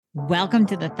Welcome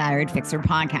to the Thyroid Fixer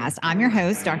podcast. I'm your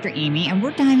host, Dr. Amy, and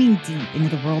we're diving deep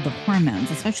into the world of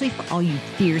hormones, especially for all you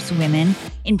fierce women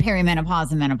in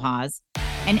perimenopause and menopause,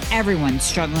 and everyone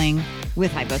struggling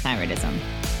with hypothyroidism.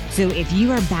 So if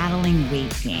you are battling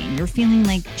weight gain, you're feeling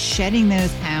like shedding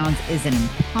those pounds is an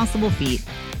impossible feat,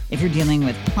 if you're dealing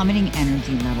with plummeting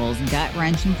energy levels,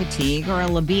 gut-wrenching fatigue, or a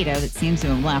libido that seems to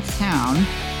have left town,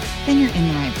 then you're in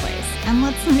the right place. And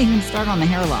let's not even start on the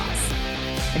hair loss.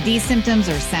 If these symptoms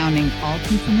are sounding all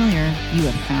too familiar, you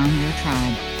have found your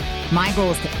tribe. My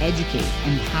goal is to educate,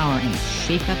 empower, and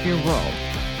shake up your world.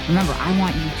 Remember, I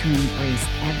want you to embrace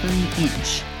every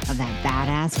inch of that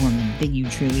badass woman that you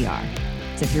truly are.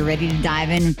 So if you're ready to dive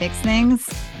in and fix things,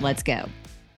 let's go.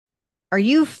 Are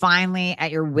you finally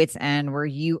at your wit's end where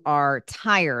you are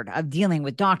tired of dealing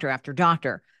with doctor after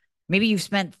doctor? Maybe you've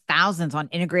spent thousands on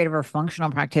integrative or functional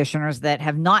practitioners that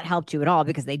have not helped you at all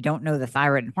because they don't know the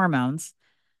thyroid and hormones.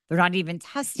 They're not even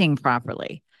testing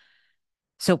properly.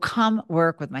 So come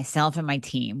work with myself and my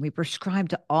team. We prescribe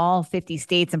to all 50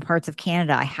 states and parts of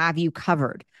Canada. I have you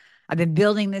covered. I've been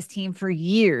building this team for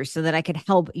years so that I could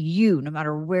help you no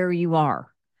matter where you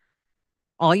are.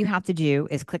 All you have to do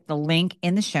is click the link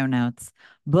in the show notes,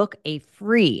 book a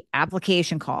free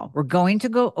application call. We're going to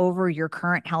go over your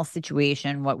current health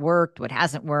situation, what worked, what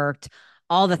hasn't worked,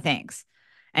 all the things.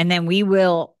 And then we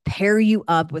will pair you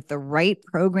up with the right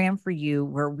program for you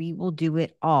where we will do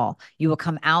it all. You will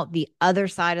come out the other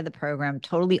side of the program,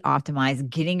 totally optimized,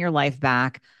 getting your life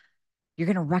back. You're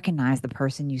going to recognize the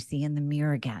person you see in the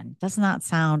mirror again. Doesn't that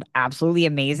sound absolutely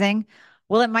amazing?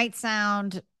 Well, it might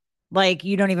sound like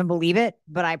you don't even believe it,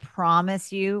 but I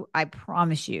promise you,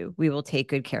 we will take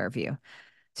good care of you.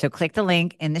 So click the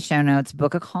link in the show notes,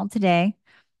 book a call today,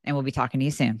 and we'll be talking to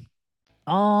you soon.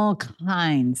 All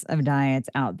kinds of diets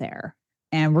out there.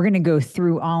 And we're going to go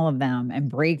through all of them and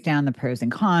break down the pros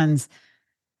and cons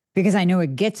because I know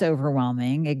it gets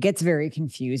overwhelming. It gets very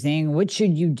confusing. What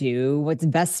should you do? What's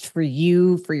best for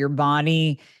you, for your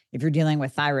body? If you're dealing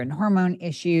with thyroid and hormone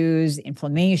issues,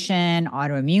 inflammation,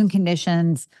 autoimmune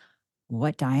conditions,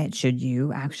 what diet should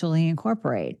you actually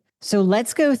incorporate? So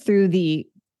let's go through the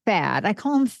fad. I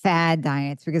call them fad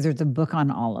diets because there's a book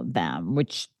on all of them,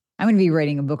 which I'm going to be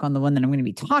writing a book on the one that I'm going to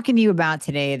be talking to you about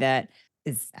today that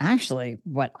is actually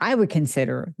what I would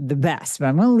consider the best, but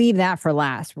I'm going to leave that for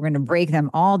last. We're going to break them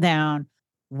all down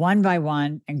one by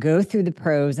one and go through the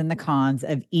pros and the cons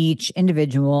of each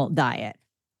individual diet.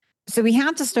 So we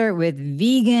have to start with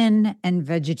vegan and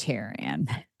vegetarian.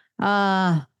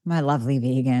 My lovely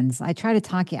vegans. I try to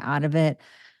talk you out of it.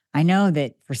 I know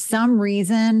that for some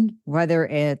reason, whether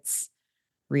it's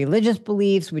religious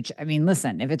beliefs, which, I mean,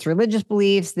 listen, if it's religious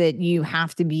beliefs that you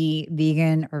have to be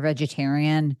vegan or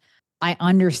vegetarian, I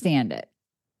understand it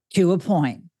to a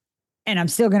point. And I'm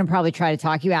still going to probably try to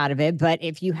talk you out of it. But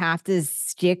if you have to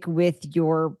stick with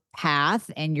your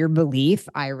path and your belief,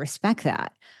 I respect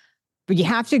that. But you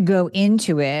have to go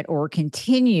into it or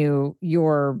continue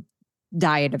your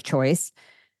diet of choice,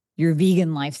 your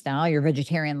vegan lifestyle, your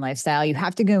vegetarian lifestyle. You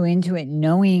have to go into it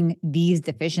knowing these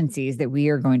deficiencies that we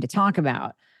are going to talk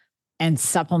about and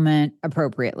supplement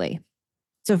appropriately.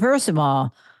 So first of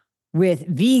all, with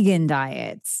vegan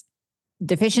diets,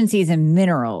 deficiencies in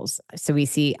minerals. So we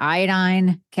see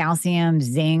iodine, calcium,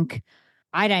 zinc.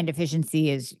 Iodine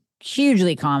deficiency is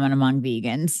hugely common among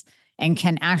vegans and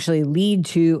can actually lead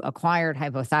to acquired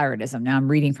hypothyroidism. Now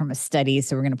I'm reading from a study,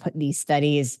 so we're going to put these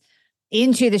studies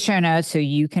into the show notes so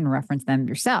you can reference them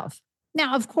yourself.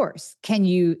 Now, of course, can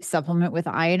you supplement with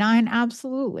iodine?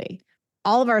 Absolutely.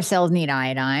 All of our cells need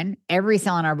iodine. Every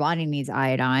cell in our body needs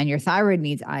iodine. Your thyroid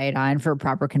needs iodine for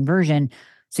proper conversion.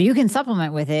 So you can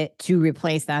supplement with it to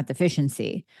replace that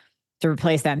deficiency, to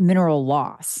replace that mineral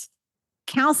loss.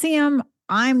 Calcium,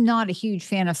 I'm not a huge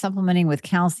fan of supplementing with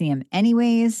calcium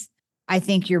anyways. I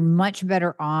think you're much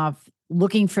better off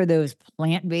looking for those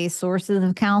plant-based sources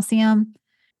of calcium.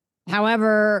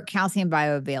 However, calcium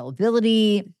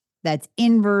bioavailability, that's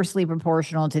inversely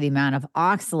proportional to the amount of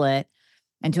oxalate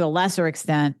and to a lesser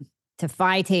extent to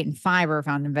phytate and fiber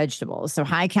found in vegetables. So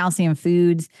high calcium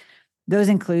foods, those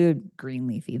include green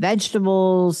leafy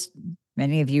vegetables.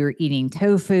 Many of you are eating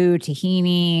tofu,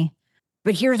 tahini.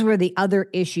 But here's where the other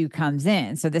issue comes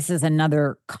in. So this is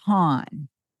another con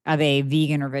of a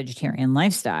vegan or vegetarian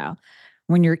lifestyle.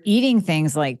 When you're eating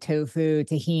things like tofu,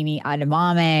 tahini,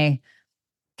 edamame,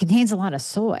 contains a lot of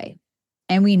soy.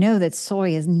 And we know that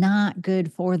soy is not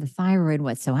good for the thyroid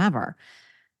whatsoever.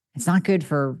 It's not good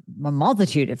for a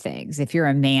multitude of things. If you're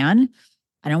a man,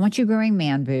 I don't want you growing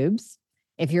man boobs.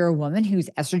 If you're a woman who's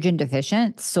estrogen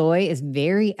deficient, soy is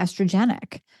very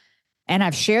estrogenic. And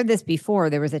I've shared this before.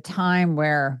 There was a time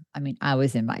where, I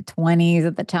was in my 20s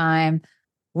at the time,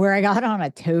 where I got on a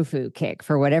tofu kick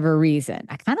for whatever reason.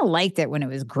 I kind of liked it when it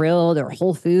was grilled, or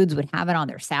Whole Foods would have it on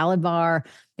their salad bar.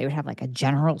 They would have like a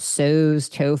General Tso's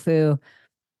tofu.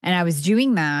 And I was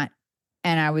doing that,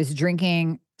 and I was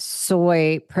drinking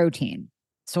soy protein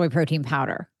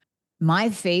powder. My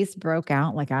face broke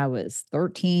out like I was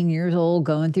 13 years old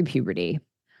going through puberty.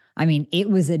 It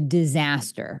was a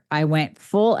disaster. I went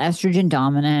full estrogen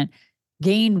dominant,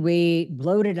 gained weight,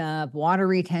 bloated up, water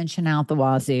retention out the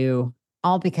wazoo,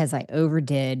 all because I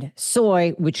overdid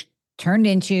soy, which turned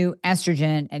into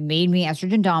estrogen and made me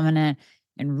estrogen dominant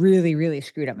and really, really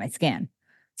screwed up my skin.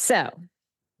 So,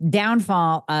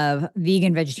 downfall of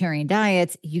vegan vegetarian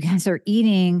diets, you guys are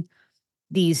eating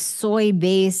these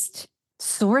soy-based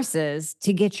sources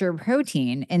to get your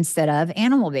protein instead of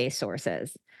animal-based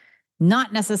sources.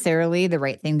 Not necessarily the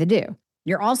right thing to do.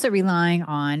 You're also relying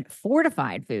on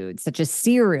fortified foods such as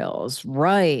cereals,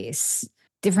 rice,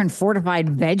 different fortified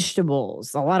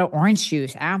vegetables, a lot of orange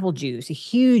juice, apple juice, a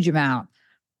huge amount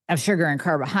of sugar and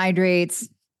carbohydrates.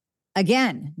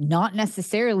 Again, not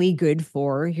necessarily good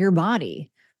for your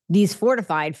body. These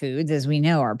fortified foods, as we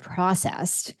know, are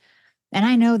processed. And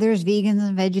I know there's vegans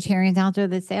and vegetarians out there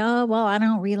that say, oh, well, I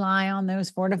don't rely on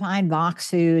those fortified box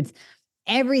foods.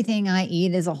 Everything I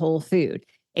eat is a whole food.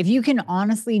 If you can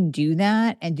honestly do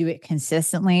that and do it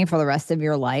consistently for the rest of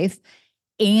your life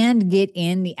and get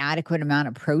in the adequate amount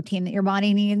of protein that your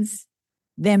body needs,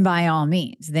 then by all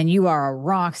means, then you are a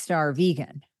rock star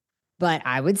vegan. But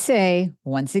I would say,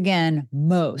 once again,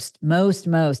 most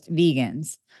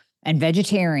vegans and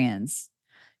vegetarians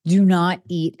do not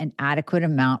eat an adequate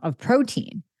amount of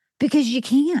protein because you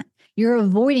can't. You're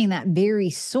avoiding that very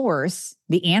source,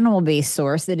 the animal-based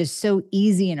source that is so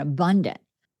easy and abundant.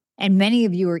 And many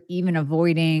of you are even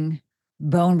avoiding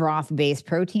bone broth-based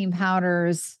protein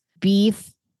powders,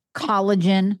 beef,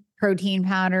 collagen protein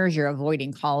powders. You're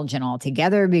avoiding collagen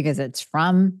altogether because it's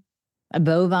from a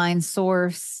bovine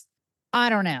source. I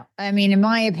don't know. In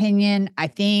my opinion, I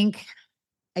think,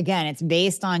 again, it's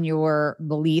based on your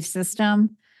belief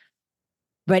system.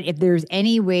 But if there's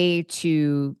any way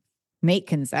to make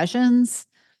concessions,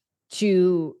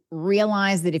 to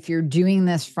realize that if you're doing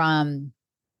this from,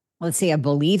 let's say, a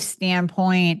belief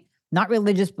standpoint, not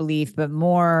religious belief, but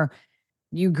more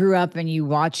you grew up and you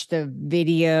watched a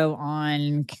video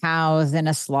on cows in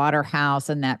a slaughterhouse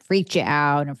and that freaked you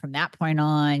out. And from that point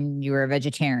on, you were a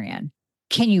vegetarian.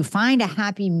 Can you find a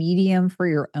happy medium for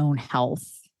your own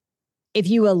health? If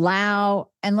you allow,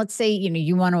 and let's say,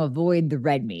 you want to avoid the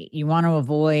red meat, you want to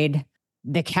avoid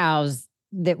the cows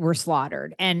that were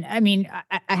slaughtered. And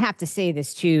I have to say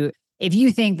this too. If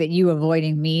you think that you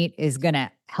avoiding meat is going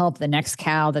to help the next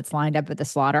cow that's lined up at the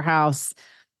slaughterhouse,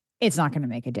 it's not going to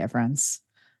make a difference.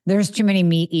 There's too many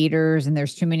meat eaters and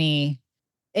there's too many,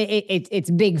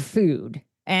 it's big food.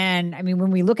 And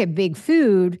when we look at big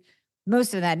food,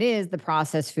 most of that is the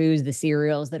processed foods, the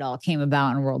cereals that all came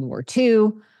about in World War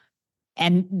II.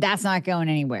 And that's not going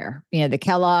anywhere. The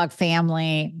Kellogg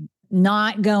family,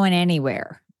 not going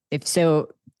anywhere. If so,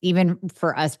 even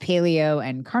for us paleo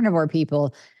and carnivore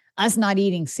people, us not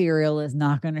eating cereal is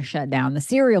not going to shut down the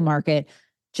cereal market,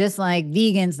 just like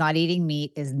vegans not eating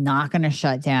meat is not going to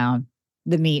shut down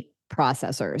the meat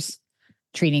processors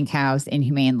treating cows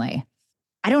inhumanely.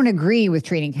 I don't agree with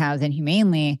treating cows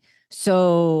inhumanely.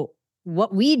 So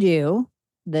what we do,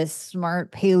 the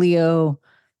smart paleo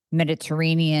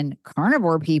Mediterranean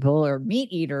carnivore people or meat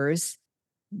eaters,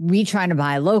 we try to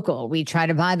buy local. We try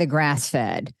to buy the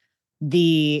grass-fed,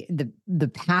 the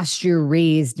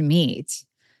pasture-raised meat,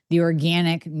 the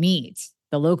organic meat,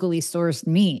 the locally sourced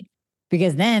meat,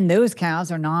 because then those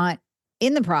cows are not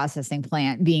in the processing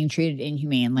plant being treated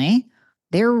inhumanely.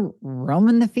 They're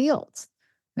roaming the fields.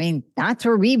 That's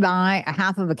where we buy a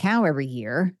half of a cow every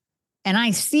year. And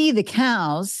I see the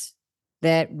cows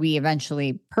that we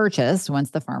eventually purchase once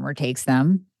the farmer takes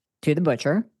them to the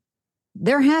butcher.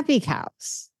 They're happy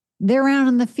cows. They're out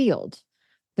in the field.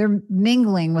 They're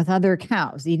mingling with other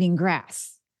cows, eating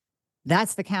grass.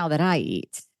 That's the cow that I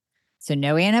eat. So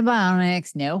no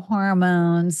antibiotics, no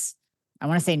hormones. I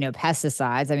want to say no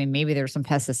pesticides. Maybe there's some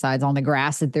pesticides on the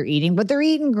grass that they're eating, but they're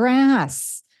eating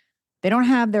grass. They don't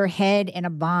have their head in a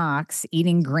box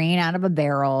eating grain out of a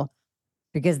barrel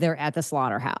because they're at the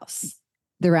slaughterhouse.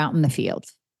 They're out in the field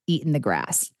eating the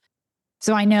grass.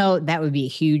 So I know that would be a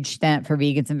huge step for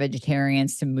vegans and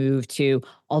vegetarians to move to.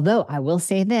 Although I will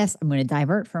say this, I'm going to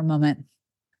divert for a moment.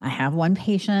 I have one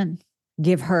patient,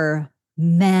 give her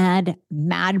mad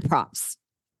props.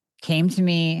 Came to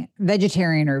me,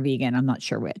 vegetarian or vegan, I'm not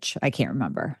sure which, I can't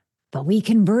remember. But we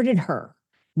converted her.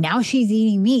 Now she's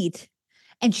eating meat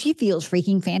And she feels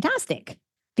freaking fantastic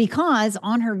because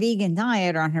on her vegan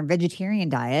diet or on her vegetarian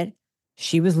diet,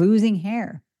 she was losing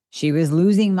hair. She was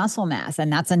losing muscle mass.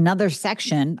 And that's another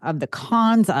section of the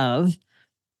cons of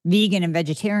vegan and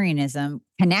vegetarianism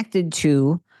connected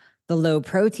to the low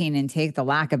protein intake, the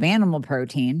lack of animal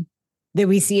protein that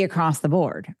we see across the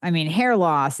board. I mean, hair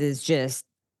loss is just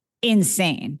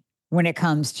insane when it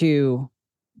comes to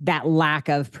that lack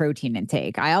of protein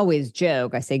intake. I always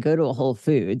joke, I say, go to a Whole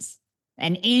Foods.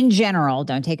 And in general,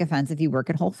 don't take offense if you work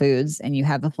at Whole Foods and you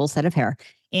have a full set of hair.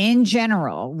 In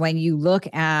general, when you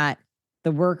look at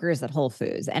the workers at Whole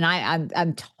Foods, and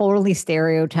I'm totally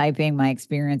stereotyping my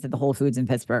experience at the Whole Foods in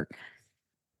Pittsburgh.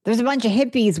 There's a bunch of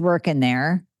hippies working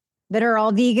there that are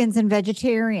all vegans and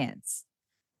vegetarians,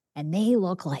 and they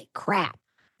look like crap.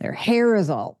 Their hair is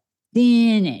all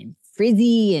thin and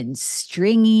frizzy and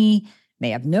stringy. They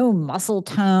have no muscle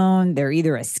tone. They're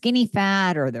either a skinny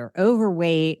fat or they're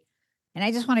overweight. And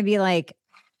I just want to be like,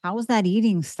 how's that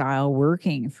eating style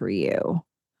working for you?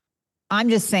 I'm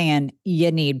just saying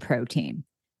you need protein.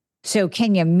 So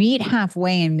can you meet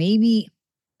halfway and maybe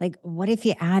like, what if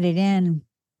you added in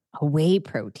a whey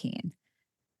protein?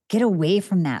 Get away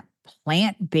from that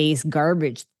plant-based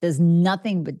garbage that does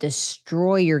nothing but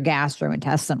destroy your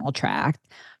gastrointestinal tract.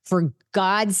 For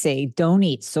God's sake, don't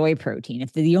eat soy protein.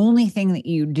 If the only thing that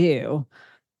you do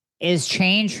is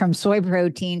change from soy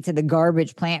protein to the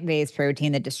garbage plant-based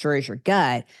protein that destroys your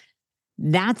gut,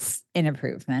 that's an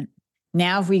improvement.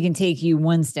 Now, if we can take you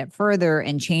one step further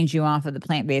and change you off of the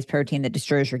plant-based protein that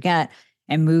destroys your gut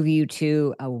and move you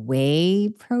to a whey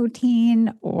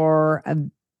protein or a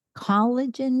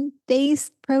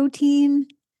collagen-based protein,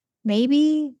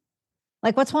 maybe?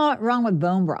 Like, what's wrong with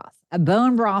bone broth? A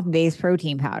bone broth-based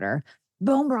protein powder.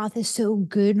 Bone broth is so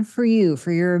good for you,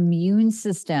 for your immune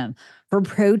system, for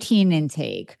protein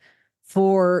intake,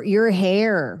 for your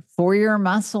hair, for your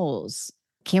muscles.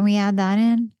 Can we add that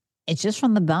in? It's just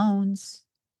from the bones.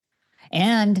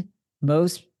 And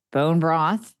most bone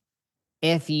broth,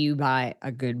 if you buy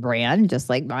a good brand, just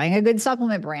like buying a good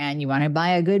supplement brand, you want to buy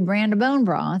a good brand of bone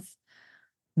broth,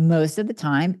 most of the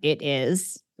time it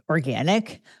is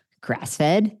organic,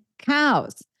 grass-fed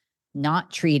cows,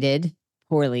 not treated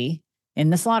poorly in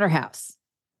the slaughterhouse.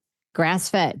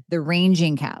 Grass-fed, the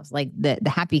ranging cows, like the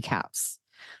happy cows.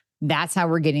 That's how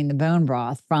we're getting the bone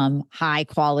broth, from high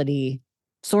quality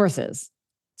sources.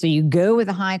 So you go with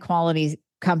a high quality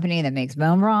company that makes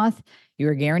bone broth, you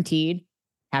are guaranteed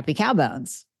happy cow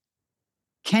bones.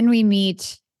 Can we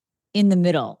meet in the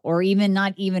middle, or even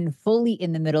not even fully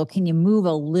in the middle? Can you move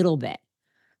a little bit?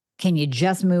 Can you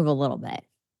just move a little bit?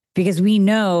 Because we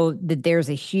know that there's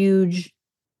a huge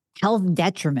health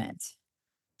detriment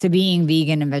to being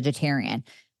vegan and vegetarian.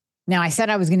 Now, I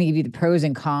said I was going to give you the pros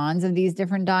and cons of these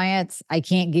different diets. I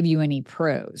can't give you any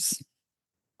pros.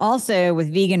 Also,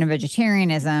 with vegan and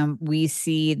vegetarianism, we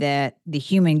see that the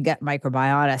human gut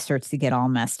microbiota starts to get all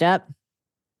messed up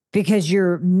because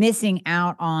you're missing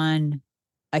out on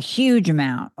a huge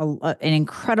amount, an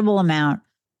incredible amount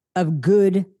of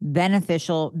good,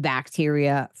 beneficial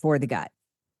bacteria for the gut.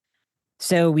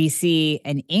 So we see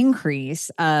an increase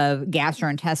of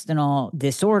gastrointestinal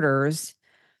disorders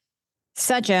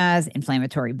such as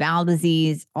inflammatory bowel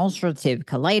disease, ulcerative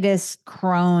colitis,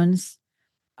 Crohn's,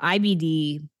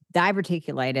 IBD,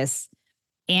 diverticulitis,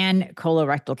 and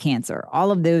colorectal cancer.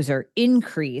 All of those are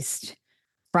increased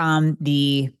from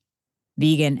the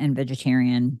vegan and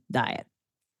vegetarian diet.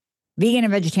 Vegan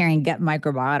and vegetarian gut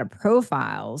microbiota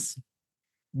profiles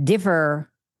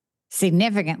differ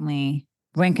significantly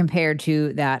when compared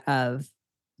to that of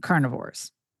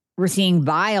carnivores. We're seeing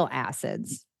bile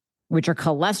acids, which are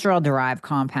cholesterol-derived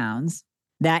compounds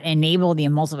that enable the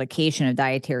emulsification of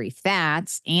dietary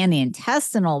fats and the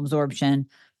intestinal absorption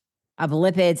of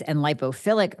lipids and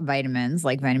lipophilic vitamins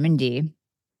like vitamin D.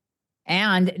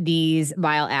 And these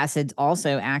bile acids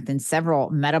also act in several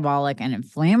metabolic and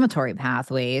inflammatory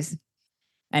pathways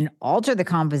and alter the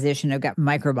composition of gut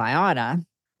microbiota.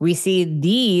 We see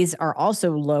these are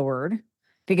also lowered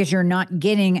because you're not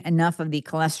getting enough of the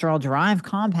cholesterol-derived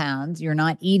compounds. You're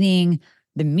not eating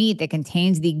the meat that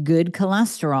contains the good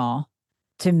cholesterol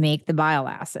to make the bile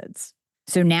acids.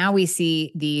 So now we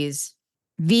see these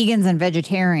vegans and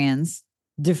vegetarians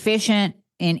deficient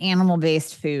in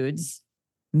animal-based foods,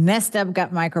 messed up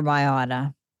gut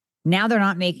microbiota. Now they're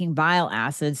not making bile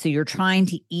acids. So you're trying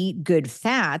to eat good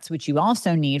fats, which you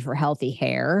also need for healthy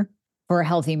hair, for a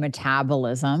healthy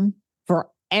metabolism, for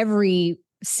every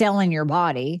cell in your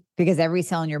body, because every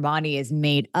cell in your body is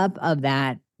made up of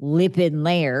that lipid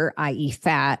layer, i.e.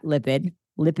 fat, lipid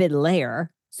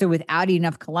layer. So without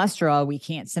enough cholesterol, we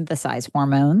can't synthesize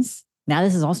hormones. Now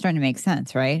this is all starting to make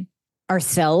sense, right? our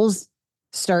cells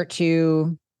start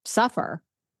to suffer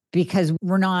because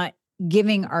we're not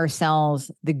giving our cells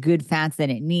the good fats that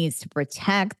it needs to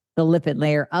protect the lipid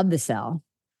layer of the cell.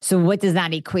 So what does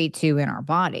that equate to in our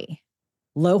body?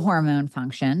 Low hormone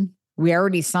function. We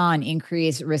already saw an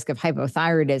increased risk of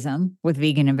hypothyroidism with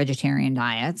vegan and vegetarian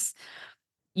diets.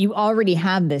 You already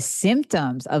have the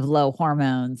symptoms of low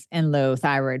hormones and low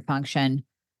thyroid function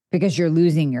because you're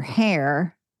losing your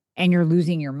hair and you're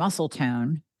losing your muscle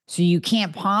tone. So you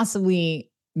can't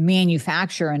possibly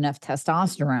manufacture enough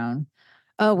testosterone.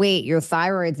 Oh, wait, your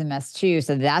thyroid's a mess too.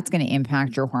 So that's going to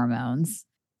impact your hormones.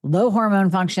 Low hormone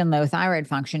function, low thyroid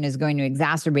function is going to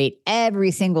exacerbate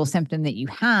every single symptom that you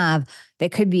have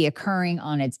that could be occurring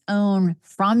on its own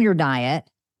from your diet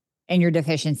and your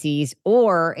deficiencies,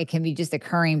 or it can be just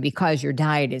occurring because your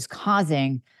diet is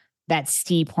causing that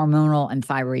steep hormonal and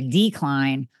thyroid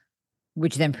decline,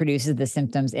 which then produces the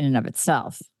symptoms in and of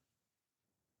itself.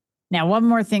 Now, one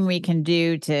more thing we can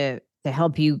do to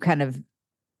help you kind of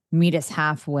meet us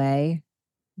halfway,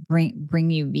 bring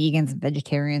you vegans and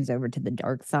vegetarians over to the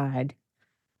dark side,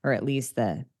 or at least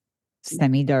the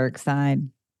semi-dark side.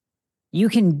 You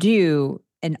can do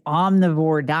an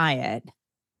omnivore diet,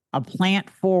 a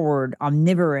plant-forward,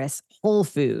 omnivorous, whole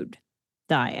food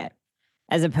diet,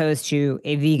 as opposed to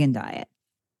a vegan diet.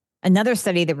 Another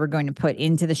study that we're going to put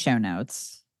into the show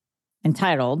notes,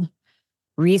 entitled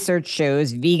 "Research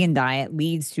Shows Vegan Diet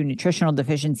Leads to Nutritional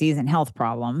Deficiencies and Health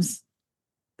Problems,"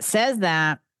 says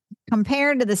that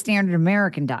compared to the standard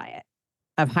American diet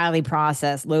of highly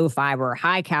processed, low fiber,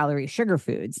 high calorie sugar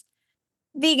foods,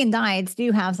 vegan diets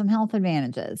do have some health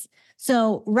advantages.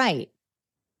 So, right,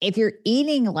 if you're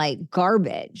eating like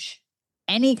garbage,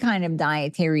 any kind of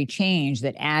dietary change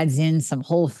that adds in some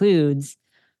whole foods,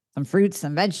 some fruits,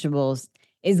 some vegetables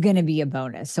is going to be a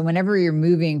bonus. So whenever you're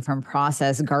moving from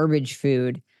processed garbage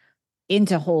food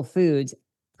into whole foods,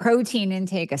 protein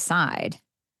intake aside,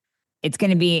 it's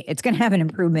going to have an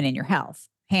improvement in your health,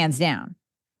 hands down.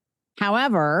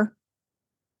 However,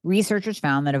 researchers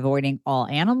found that avoiding all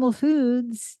animal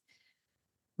foods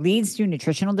leads to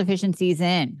nutritional deficiencies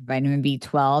in vitamin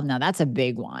B12. Now, that's a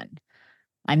big one.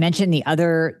 I mentioned the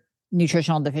other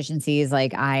nutritional deficiencies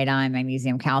like iodine,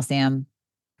 magnesium, calcium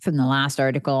from the last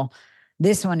article.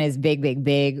 This one is big, big,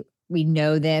 big. We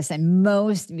know this, and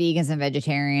most vegans and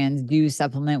vegetarians do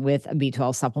supplement with a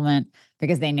B12 supplement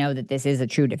because they know that this is a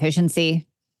true deficiency.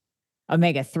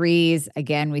 Omega-3s,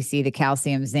 again, we see the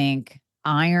calcium, zinc.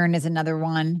 Iron is another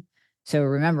one. So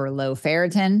remember, low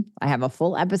ferritin. I have a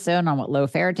full episode on what low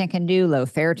ferritin can do. Low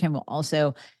ferritin will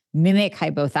also mimic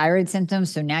hypothyroid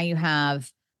symptoms. So now you have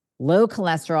low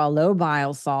cholesterol, low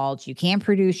bile salts. You can't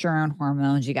produce your own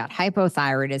hormones. You got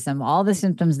hypothyroidism, all the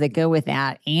symptoms that go with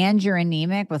that. And you're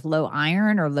anemic with low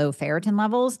iron or low ferritin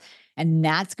levels. And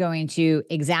that's going to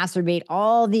exacerbate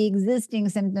all the existing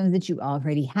symptoms that you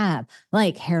already have,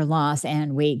 like hair loss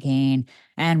and weight gain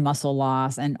and muscle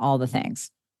loss and all the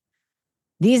things.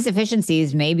 These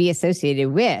deficiencies may be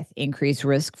associated with increased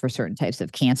risk for certain types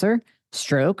of cancer,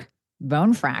 stroke,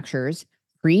 bone fractures,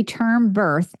 preterm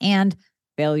birth, and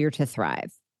failure to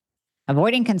thrive.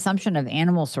 Avoiding consumption of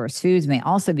animal source foods may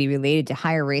also be related to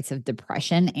higher rates of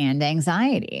depression and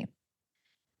anxiety.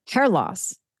 Hair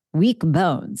loss, weak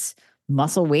bones,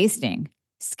 muscle wasting,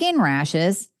 skin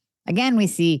rashes. Again, we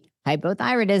see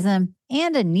hypothyroidism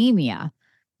and anemia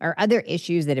are other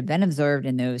issues that have been observed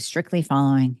in those strictly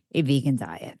following a vegan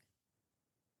diet.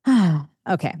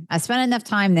 Okay, I spent enough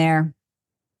time there.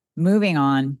 Moving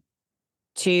on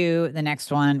to the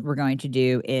next one we're going to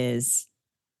do is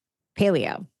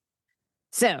paleo.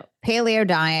 So paleo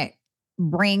diet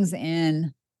brings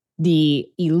in the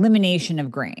elimination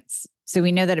of grains. So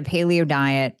we know that a paleo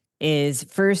diet is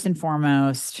first and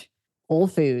foremost whole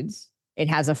foods. It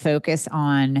has a focus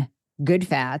on good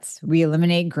fats. We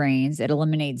eliminate grains. It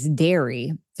eliminates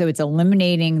dairy. So it's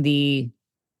eliminating the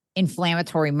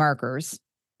inflammatory markers,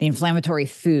 the inflammatory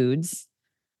foods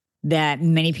that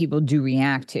many people do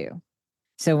react to.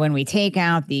 So when we take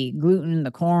out the gluten,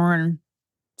 the corn,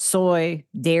 soy,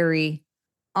 dairy,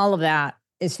 all of that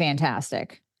is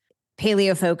fantastic.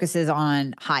 Paleo focuses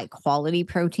on high quality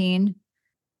protein.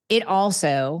 It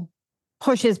also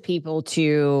pushes people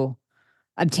to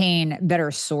obtain better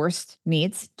sourced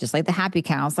meats, just like the happy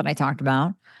cows that I talked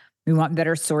about. We want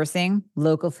better sourcing,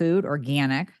 local food,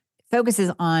 organic. It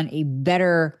focuses on a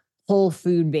better whole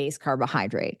food-based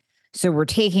carbohydrate. So we're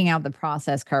taking out the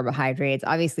processed carbohydrates.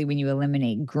 Obviously, when you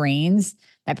eliminate grains,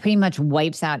 that pretty much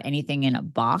wipes out anything in a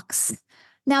box.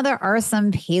 Now, there are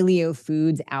some paleo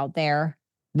foods out there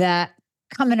that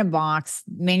come in a box.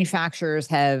 Manufacturers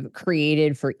have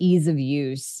created for ease of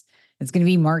use. It's going to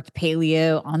be marked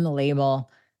paleo on the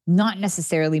label. not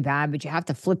necessarily bad, but you have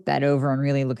to flip that over and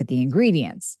really look at the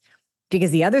ingredients.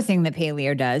 Because the other thing that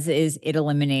paleo does is it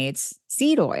eliminates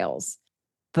seed oils.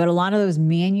 But a lot of those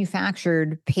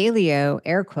manufactured paleo,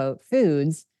 air quote,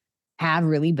 foods have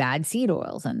really bad seed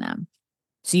oils in them.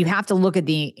 So you have to look at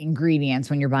the ingredients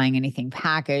when you're buying anything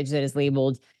packaged that is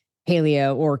labeled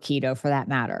paleo or keto for that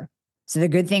matter. So the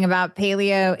good thing about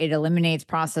paleo, it eliminates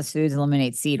processed foods,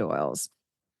 eliminates seed oils.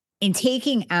 In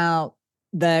taking out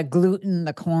the gluten,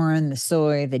 the corn, the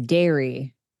soy, the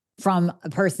dairy from a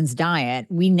person's diet,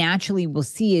 we naturally will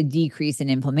see a decrease in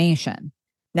inflammation.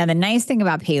 Now, the nice thing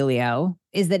about paleo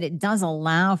is that it does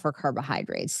allow for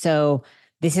carbohydrates. So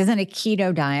this isn't a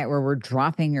keto diet where we're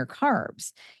dropping your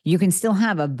carbs. You can still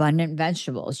have abundant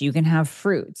vegetables. You can have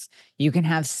fruits. You can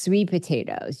have sweet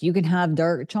potatoes. You can have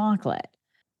dark chocolate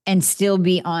and still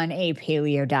be on a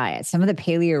paleo diet. Some of the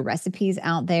paleo recipes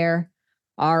out there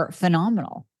are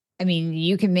phenomenal. I mean,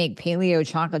 you can make paleo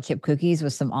chocolate chip cookies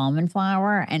with some almond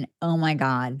flour, and oh my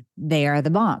God, they are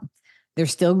the bomb. They're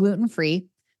still gluten-free.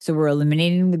 So we're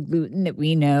eliminating the gluten that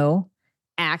we know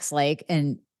acts like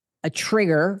a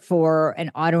trigger for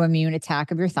an autoimmune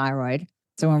attack of your thyroid.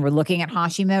 So when we're looking at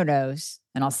Hashimoto's,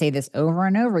 and I'll say this over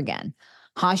and over again,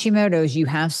 Hashimoto's, you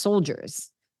have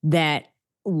soldiers that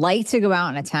like to go out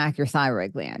and attack your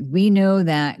thyroid gland. We know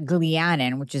that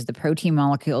gliadin, which is the protein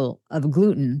molecule of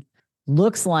gluten,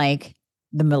 looks like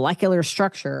the molecular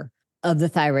structure of the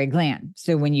thyroid gland.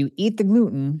 So when you eat the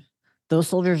gluten, those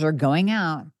soldiers are going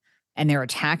out and they're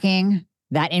attacking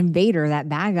that invader, that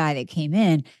bad guy that came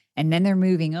in, and then they're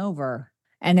moving over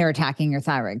and they're attacking your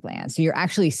thyroid gland. So you're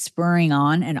actually spurring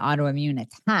on an autoimmune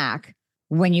attack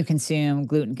when you consume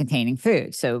gluten-containing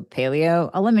food. So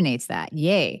paleo eliminates that.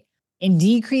 Yay. In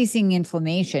decreasing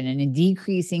inflammation and in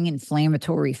decreasing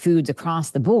inflammatory foods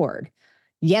across the board,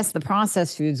 yes, the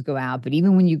processed foods go out, but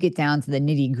even when you get down to the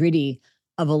nitty-gritty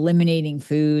of eliminating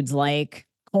foods like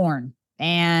corn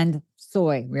and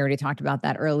soy, we already talked about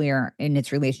that earlier in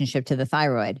its relationship to the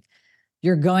thyroid,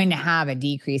 you're going to have a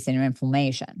decrease in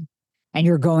inflammation and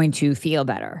you're going to feel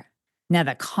better. Now,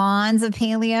 the cons of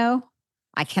paleo,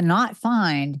 I cannot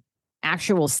find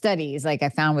actual studies like I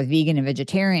found with vegan and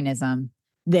vegetarianism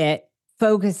that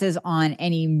focuses on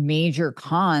any major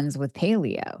cons with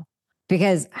paleo.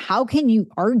 Because how can you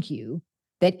argue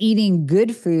that eating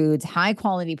good foods, high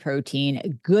quality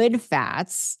protein, good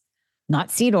fats,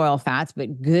 not seed oil fats,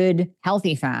 but good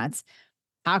healthy fats,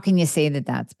 how can you say that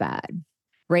that's bad?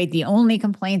 Right? The only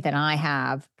complaint that I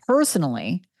have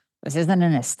personally, this isn't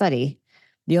in a study,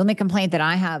 the only complaint that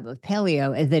I have of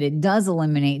paleo is that it does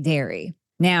eliminate dairy.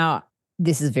 Now,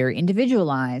 this is very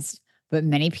individualized, but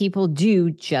many people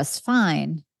do just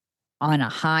fine on a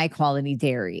high quality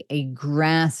dairy, a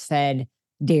grass-fed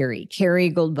dairy,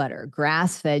 Kerrygold butter,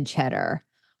 grass-fed cheddar,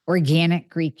 organic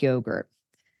Greek yogurt.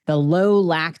 The low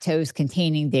lactose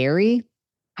containing dairy,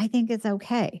 I think it's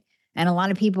okay. And a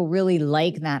lot of people really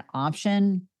like that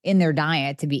option in their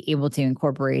diet to be able to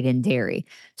incorporate in dairy.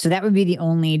 So that would be the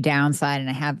only downside. And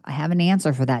I have an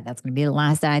answer for that. That's going to be the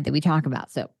last diet that we talk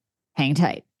about. So hang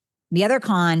tight. The other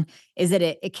con is that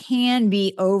it can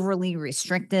be overly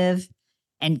restrictive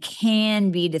and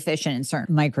can be deficient in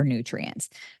certain micronutrients.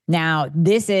 Now,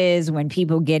 this is when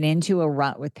people get into a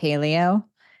rut with paleo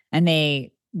and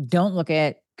they don't look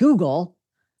at Google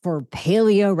for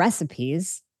paleo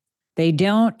recipes. They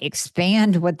don't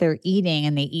expand what they're eating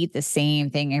and they eat the same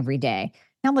thing every day.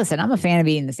 Now, listen, I'm a fan of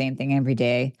eating the same thing every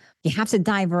day. You have to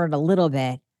divert a little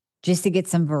bit just to get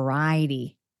some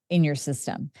variety in your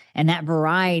system. And that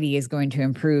variety is going to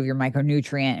improve your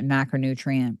micronutrient and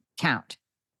macronutrient count.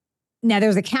 Now,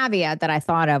 there's a caveat that I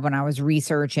thought of when I was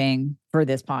researching for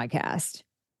this podcast.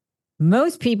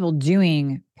 Most people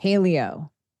doing paleo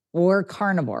or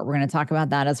carnivore, we're going to talk about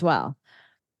that as well,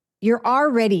 you're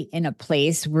already in a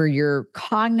place where you're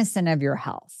cognizant of your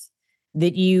health,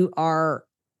 that you are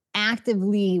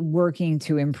actively working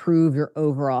to improve your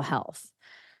overall health.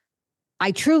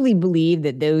 I truly believe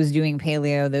that those doing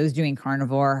paleo, those doing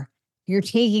carnivore, you're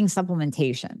taking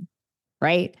supplementation,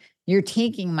 right? You're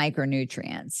taking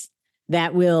micronutrients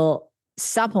that will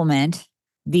supplement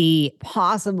the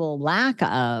possible lack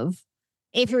of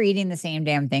if you're eating the same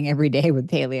damn thing every day with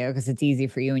paleo because it's easy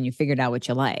for you and you figured out what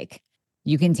you like.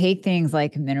 You can take things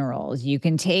like minerals. You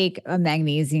can take a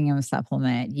magnesium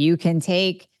supplement. You can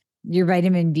take your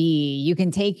vitamin D. You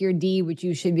can take your D, which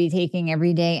you should be taking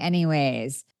every day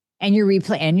anyways. And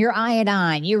and your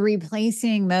iodine. You're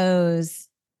replacing those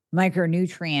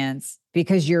micronutrients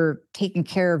because you're taking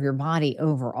care of your body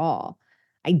overall.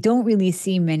 I don't really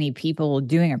see many people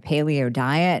doing a paleo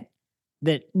diet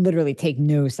that literally take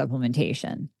no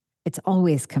supplementation. It's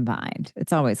always combined.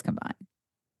 It's always combined.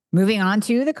 Moving on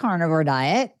to the carnivore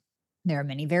diet, there are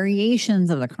many variations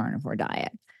of the carnivore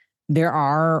diet. There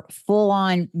are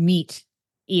full-on meat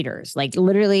eaters, like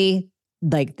literally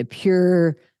like the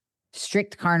pure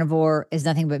strict carnivore is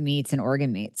nothing but meats and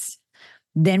organ meats.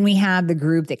 Then we have the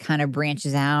group that kind of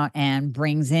branches out and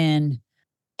brings in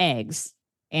eggs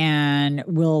and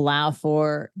will allow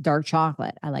for dark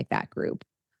chocolate. I like that group.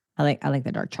 I like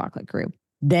the dark chocolate group.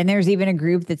 Then there's even a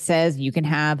group that says you can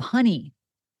have honey.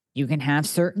 You can have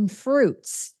certain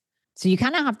fruits. So you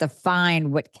kind of have to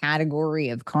find what category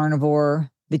of carnivore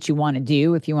that you want to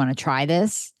do if you want to try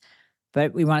this.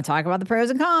 But we want to talk about the pros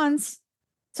and cons.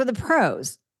 So the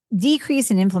pros,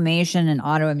 decrease in inflammation and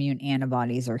autoimmune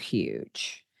antibodies are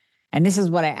huge. And this is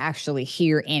what I actually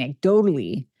hear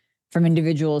anecdotally from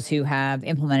individuals who have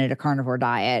implemented a carnivore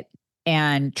diet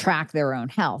and track their own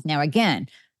health. Now, again,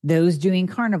 those doing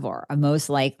carnivore are most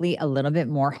likely a little bit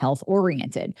more health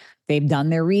oriented. They've done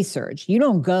their research. You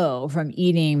don't go from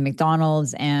eating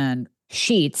McDonald's and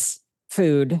Sheetz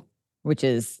food, which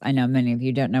is, I know many of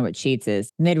you don't know what Sheetz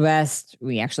is. Midwest,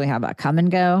 we actually have a Come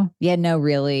and Go. Yeah, no,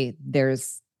 really.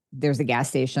 There's a gas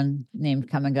station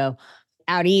named Come and Go.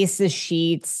 Out east is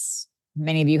Sheetz.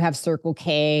 Many of you have Circle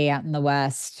K out in the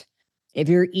West. If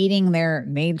you're eating their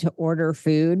made to order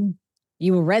food,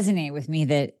 you will resonate with me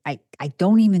that I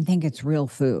don't even think it's real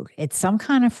food. It's some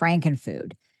kind of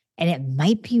Frankenfood, and it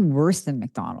might be worse than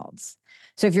McDonald's.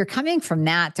 So if you're coming from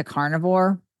that to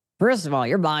carnivore, first of all,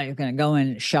 your body is going to go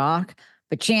in shock,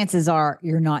 but chances are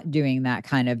you're not doing that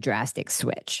kind of drastic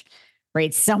switch,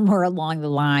 right? Somewhere along the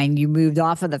line, you moved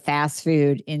off of the fast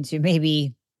food into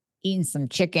maybe eating some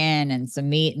chicken and some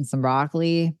meat and some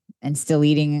broccoli and still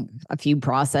eating a few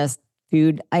processed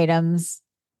food items.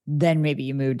 Then maybe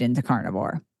you moved into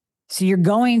carnivore. So you're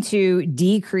going to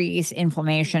decrease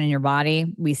inflammation in your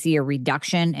body. We see a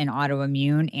reduction in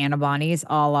autoimmune antibodies,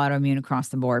 all autoimmune across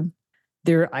the board.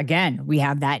 There, again, we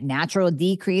have that natural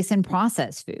decrease in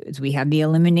processed foods. We have the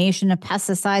elimination of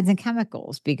pesticides and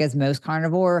chemicals because most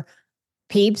carnivore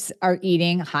peeps are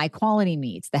eating high quality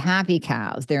meats, the happy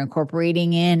cows. They're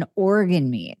incorporating in organ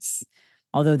meats,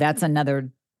 although that's another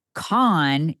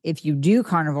con. If you do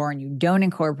carnivore and you don't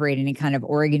incorporate any kind of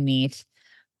organ meat,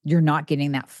 you're not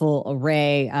getting that full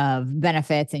array of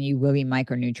benefits and you will be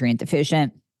micronutrient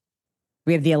deficient.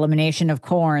 We have the elimination of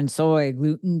corn, soy,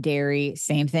 gluten, dairy,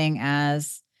 same thing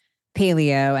as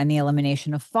paleo, and the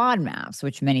elimination of FODMAPs,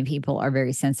 which many people are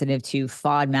very sensitive to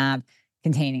FODMAP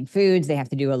containing foods. They have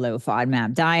to do a low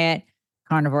FODMAP diet.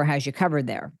 Carnivore has you covered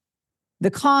there.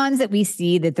 The cons that we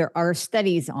see that there are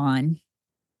studies on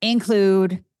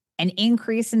include an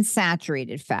increase in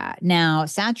saturated fat. Now,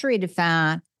 saturated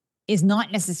fat is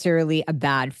not necessarily a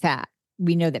bad fat.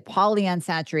 We know that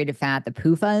polyunsaturated fat, the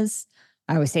PUFAs,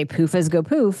 I always say PUFAs go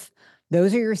poof.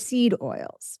 Those are your seed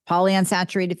oils.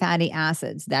 Polyunsaturated fatty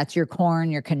acids, that's your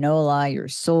corn, your canola, your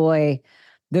soy.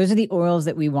 Those are the oils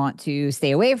that we want to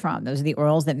stay away from. Those are the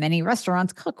oils that many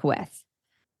restaurants cook with.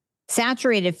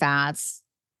 Saturated fats,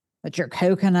 that's your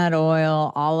coconut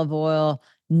oil, olive oil,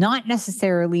 not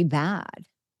necessarily bad.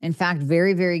 In fact,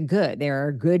 very, very good. They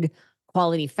are good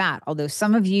quality fat, although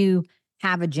some of you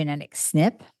have a genetic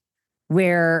SNP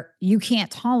where you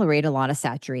can't tolerate a lot of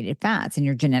saturated fats, and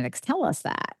your genetics tell us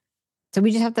that. So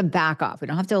we just have to back off. We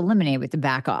don't have to eliminate, we have to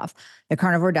back off. The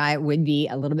carnivore diet would be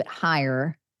a little bit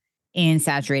higher in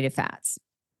saturated fats.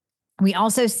 We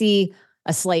also see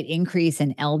a slight increase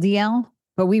in LDL,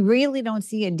 but we really don't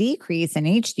see a decrease in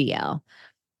HDL.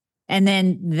 And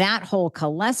then that whole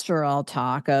cholesterol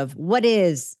talk of what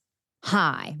is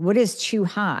high, what is too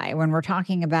high when we're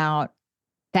talking about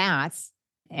fats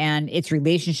and its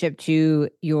relationship to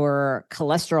your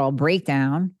cholesterol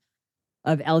breakdown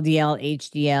of LDL,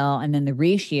 HDL, and then the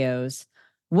ratios,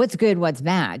 what's good, what's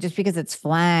bad. Just because it's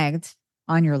flagged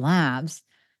on your labs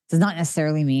does not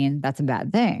necessarily mean that's a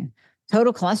bad thing.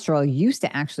 Total cholesterol used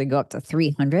to actually go up to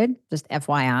 300, just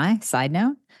FYI, side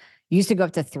note, used to go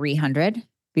up to 300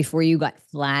 before you got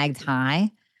flagged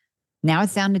high. Now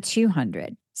it's down to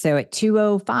 200. So at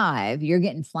 205, you're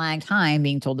getting flagged high and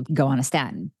being told to go on a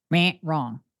statin.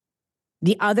 Wrong.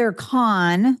 The other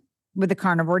con with the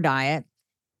carnivore diet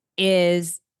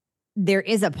is there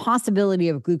is a possibility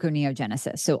of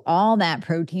gluconeogenesis. So all that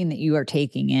protein that you are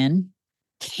taking in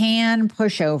can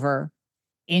push over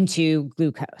into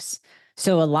glucose.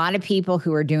 So a lot of people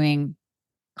who are doing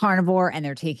carnivore and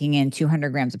they're taking in 200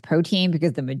 grams of protein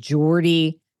because the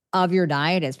majority of your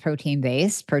diet is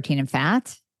protein-based, protein and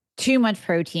fat. Too much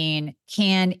protein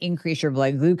can increase your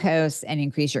blood glucose and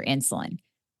increase your insulin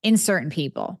in certain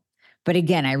people. But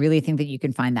again, I really think that you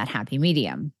can find that happy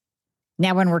medium.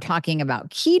 Now, when we're talking about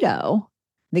keto,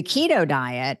 the keto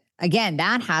diet, again,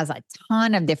 that has a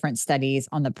ton of different studies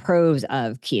on the pros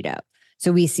of keto.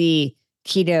 So we see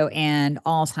keto and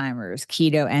Alzheimer's,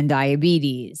 keto and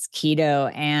diabetes,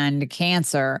 keto and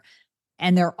cancer.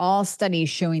 And they're all studies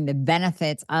showing the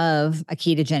benefits of a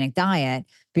ketogenic diet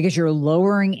because you're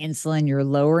lowering insulin, you're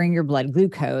lowering your blood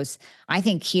glucose. I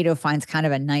think keto finds kind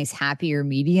of a nice, happier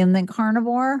medium than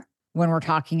carnivore when we're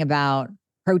talking about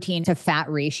protein to fat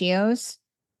ratios.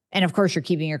 And of course, you're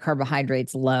keeping your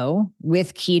carbohydrates low.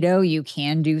 With keto, you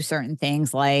can do certain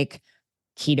things like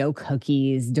keto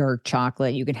cookies, dark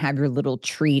chocolate. You can have your little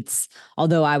treats,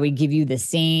 although I would give you the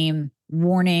same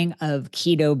warning of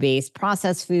keto-based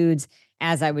processed foods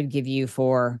as I would give you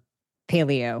for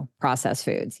paleo processed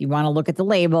foods. You want to look at the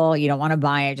label. You don't want to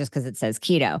buy it just because it says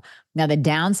keto. Now, the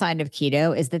downside of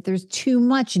keto is that there's too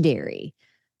much dairy.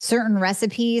 Certain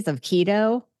recipes of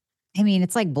keto, I mean,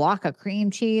 it's like a block of cream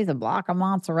cheese, a block of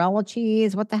mozzarella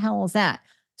cheese. What the hell is that?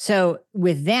 So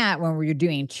with that, when we're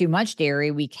doing too much dairy,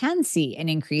 we can see an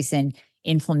increase in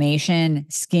inflammation,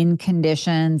 skin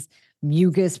conditions,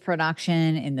 mucus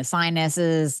production in the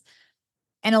sinuses.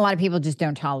 And a lot of people just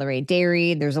don't tolerate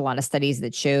dairy. There's a lot of studies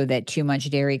that show that too much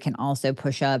dairy can also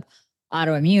push up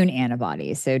autoimmune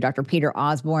antibodies. So Dr. Peter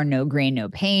Osborne, No Grain, No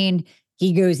Pain,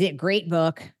 he goes in, great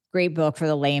book for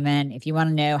the layman. If you want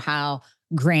to know how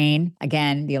grain,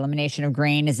 again, the elimination of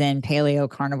grain is in paleo,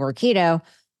 carnivore, keto,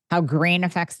 how grain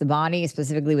affects the body,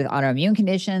 specifically with autoimmune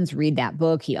conditions, read that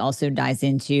book. He also dives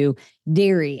into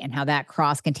dairy and how that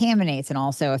cross-contaminates and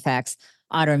also affects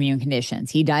autoimmune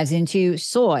conditions. He dives into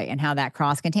soy and how that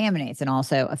cross-contaminates and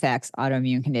also affects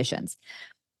autoimmune conditions.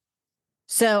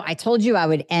 So I told you I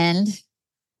would end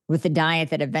with the diet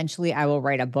that eventually I will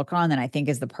write a book on that I think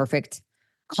is the perfect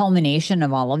culmination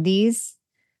of all of these.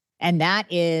 And that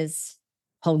is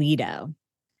Paleo.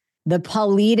 The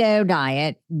Paleo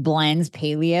diet blends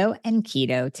paleo and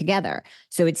keto together.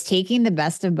 So it's taking the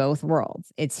best of both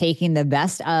worlds. It's taking the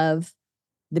best of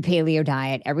the paleo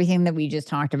diet, everything that we just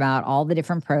talked about, all the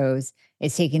different pros.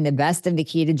 It's taking the best of the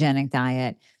ketogenic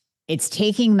diet. It's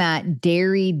taking that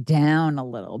dairy down a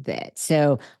little bit.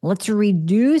 So let's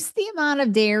reduce the amount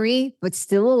of dairy, but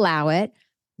still allow it.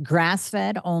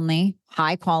 Grass-fed only,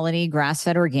 high quality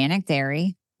grass-fed organic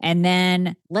dairy. And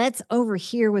then let's over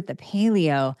here with the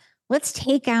paleo, let's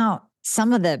take out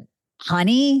some of the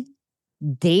honey,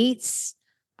 dates,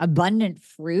 abundant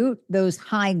fruit, those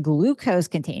high glucose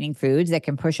containing foods that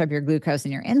can push up your glucose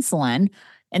and your insulin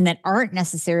and that aren't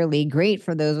necessarily great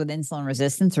for those with insulin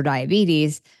resistance or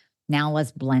diabetes. Now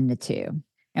let's blend the two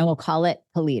and we'll call it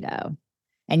Paleo.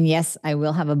 And yes, I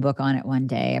will have a book on it one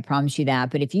day. I promise you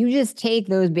that. But if you just take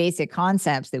those basic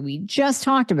concepts that we just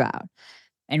talked about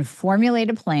and formulate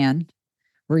a plan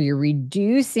where you're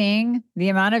reducing the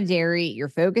amount of dairy, you're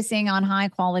focusing on high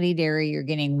quality dairy, you're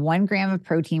getting 1 gram of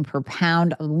protein per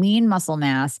pound of lean muscle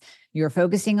mass, you're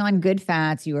focusing on good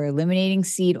fats, you are eliminating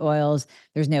seed oils,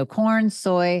 there's no corn,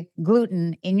 soy,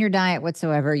 gluten in your diet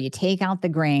whatsoever, you take out the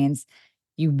grains,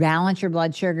 you balance your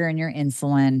blood sugar and your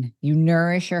insulin, you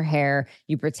nourish your hair,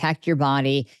 you protect your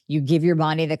body, you give your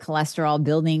body the cholesterol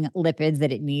building lipids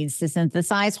that it needs to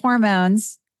synthesize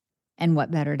hormones. And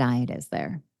what better diet is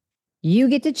there? You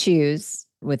get to choose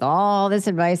with all this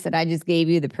advice that I just gave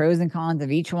you, the pros and cons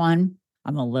of each one.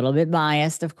 I'm a little bit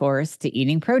biased, of course, to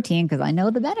eating protein because I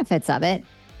know the benefits of it.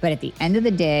 But at the end of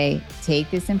the day, take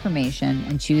this information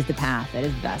and choose the path that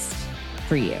is best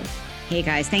for you. Hey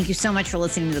guys, thank you so much for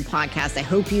listening to the podcast. I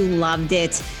hope you loved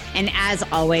it. And as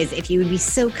always, if you would be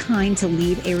so kind to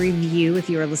leave a review if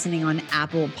you are listening on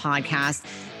Apple Podcasts,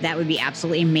 that would be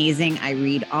absolutely amazing. I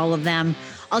read all of them.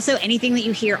 Also, anything that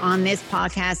you hear on this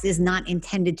podcast is not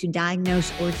intended to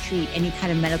diagnose or treat any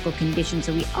kind of medical condition.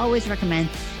 So we always recommend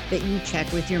that you check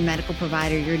with your medical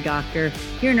provider, your doctor,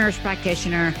 your nurse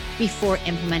practitioner before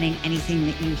implementing anything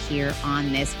that you hear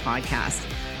on this podcast.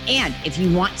 And if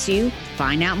you want to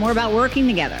find out more about working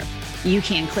together, you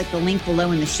can click the link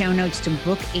below in the show notes to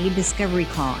book a discovery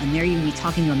call. And there you'll be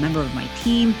talking to a member of my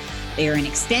team. They are an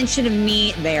extension of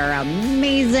me. They are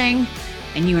amazing.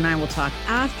 And you and I will talk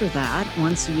after that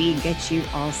once we get you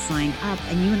all signed up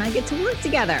and you and I get to work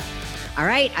together. All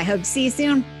right. I hope to see you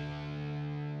soon.